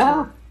 minutes.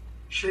 Wow.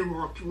 She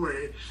walked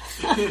away.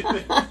 It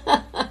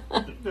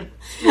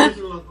was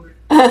lovely.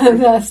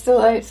 That's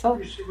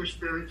delightful. She was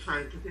very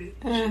kind to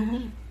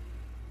me.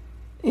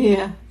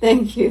 Yeah,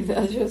 thank you.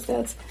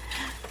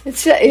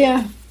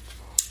 Yeah.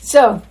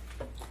 So,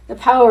 the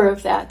power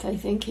of that, I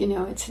think,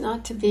 it's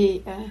not to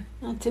be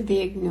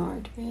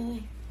ignored,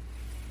 really.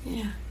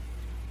 Yeah.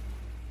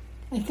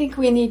 I think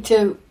we need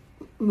to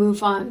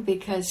move on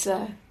because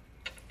I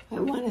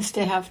want us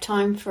to have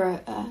time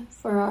for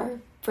our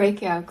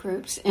breakout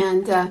groups,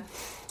 and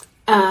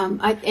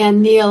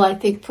Neil, I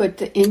think,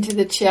 put into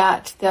the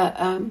chat that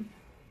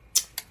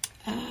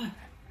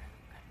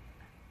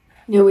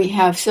we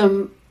have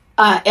some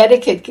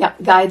etiquette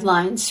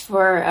guidelines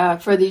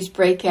for these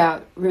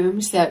breakout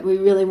rooms that we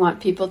really want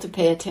people to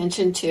pay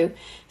attention to.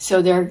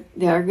 So they're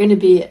going to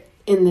be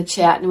in the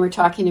chat, and we're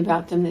talking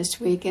about them this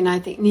week. And I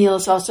think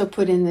Neil's also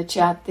put in the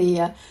chat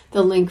the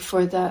link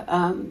for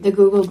the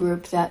Google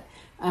group that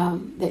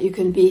you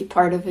can be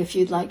part of if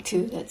you'd like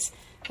to.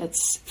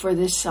 That's for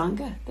this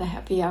Sangha, the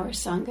Happy Hour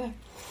Sangha.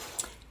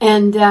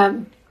 And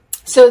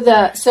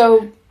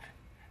so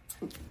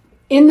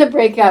in the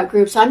breakout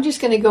groups, I'm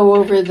just going to go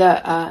over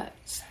the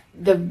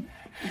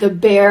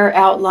bare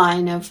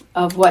outline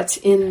of what's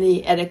in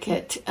the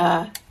etiquette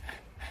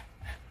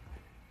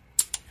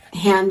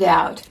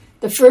handout.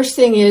 The first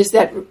thing is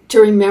that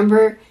to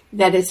remember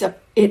that it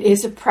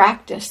is a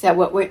practice, that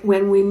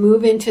when we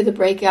move into the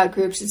breakout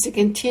groups, it's a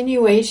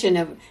continuation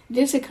of, it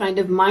is a kind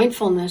of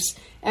mindfulness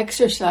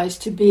exercise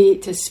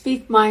to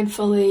speak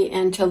mindfully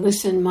and to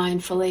listen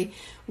mindfully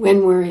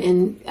when we're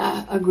in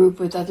a group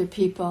with other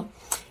people.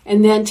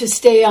 And then to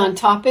stay on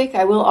topic,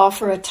 I will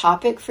offer a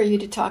topic for you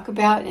to talk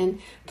about, and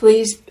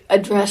please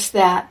address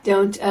that.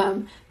 Don't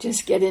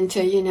just get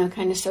into,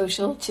 kind of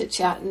social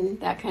chit-chat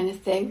and that kind of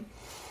thing.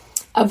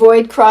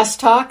 Avoid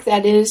crosstalk.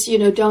 That is,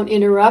 don't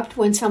interrupt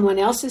when someone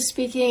else is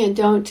speaking, and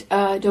don't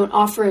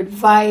offer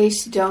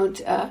advice. Don't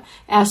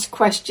ask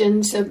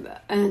questions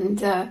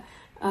and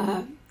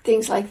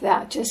things like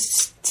that.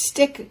 Just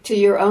stick to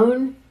your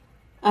own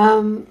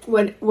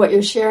what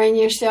you're sharing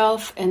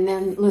yourself, and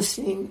then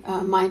listening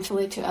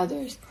mindfully to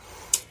others.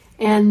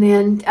 And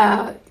then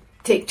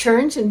take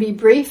turns and be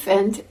brief.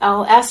 And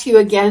I'll ask you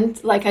again,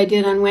 like I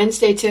did on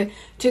Wednesday,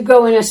 to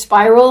go in a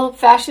spiral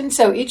fashion.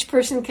 So each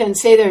person can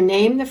say their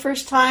name the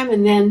first time,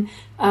 and then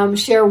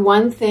share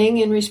one thing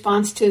in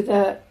response to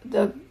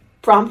the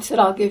prompts that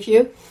I'll give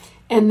you.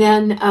 And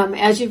then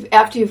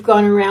after you've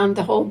gone around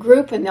the whole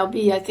group, and there'll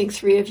be, I think,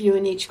 3 of you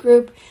in each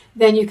group,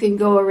 then you can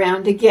go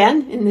around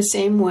again in the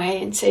same way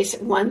and say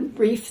one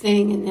brief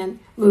thing and then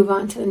move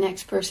on to the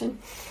next person.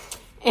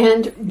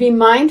 And be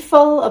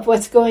mindful of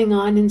what's going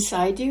on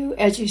inside you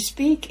as you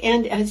speak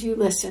and as you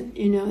listen.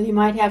 You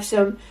might have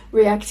some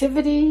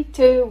reactivity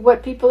to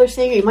what people are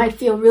saying. You might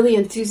feel really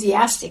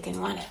enthusiastic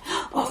and want to,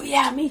 oh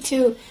yeah, me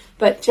too.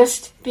 But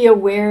just be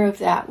aware of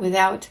that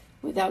without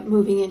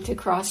moving into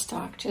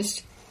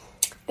crosstalk.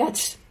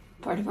 That's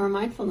part of our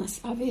mindfulness,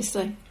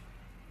 obviously.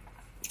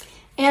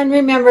 And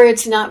remember,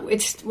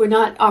 we're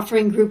not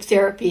offering group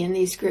therapy in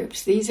these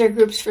groups. These are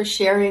groups for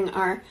sharing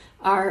our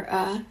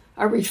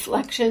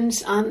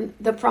reflections on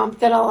the prompt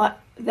that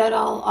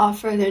I'll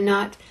offer. They're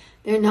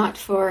not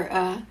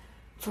for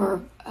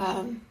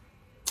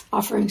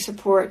offering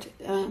support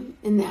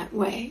in that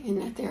way, in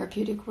that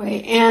therapeutic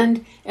way.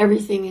 And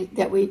everything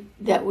that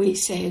we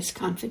say is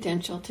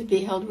confidential, to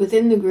be held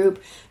within the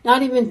group,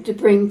 not even to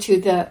bring to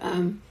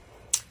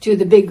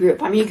the big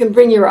group. I mean, you can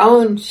bring your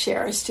own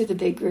shares to the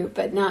big group,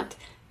 but not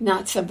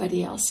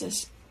somebody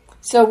else's.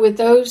 So with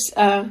those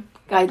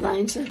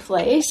guidelines in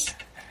place,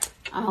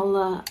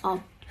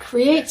 I'll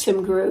create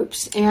some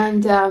groups,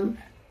 and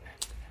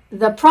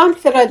the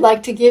prompt that I'd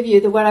like to give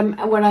you, what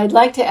I'd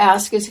like to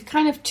ask is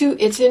kind of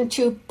it's in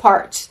 2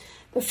 parts.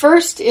 The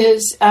first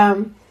is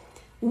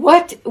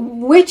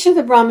which of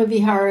the Brahma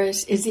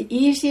Viharas is the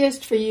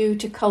easiest for you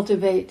to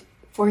cultivate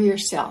for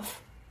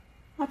yourself,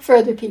 not for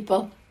other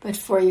people, but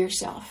for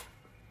yourself.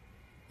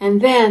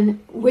 And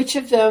then, which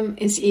of them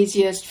is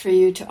easiest for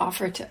you to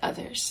offer to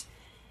others?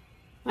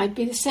 Might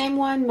be the same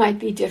one, might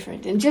be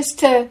different. And just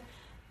to,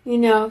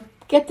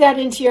 get that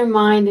into your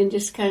mind and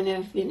just kind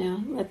of,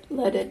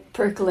 let it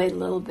percolate a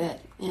little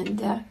bit.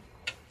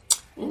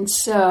 And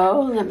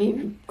so, let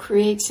me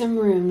create some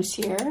rooms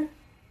here.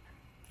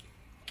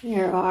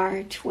 There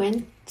are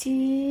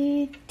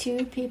 22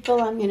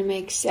 people. I'm going to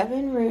make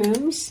 7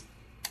 rooms.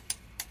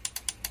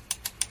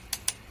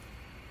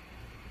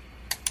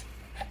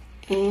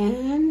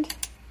 And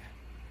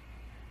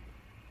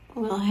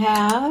we'll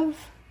have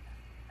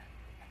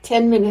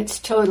 10 minutes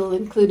total,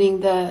 including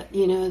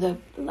the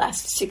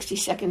last 60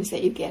 seconds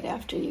that you get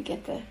after you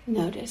get the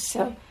notice.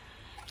 So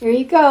here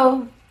you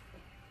go.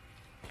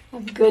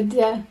 Have a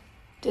good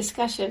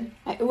discussion.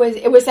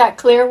 Was that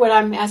clear what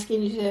I'm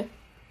asking you to?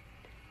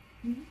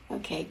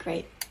 Okay,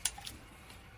 great.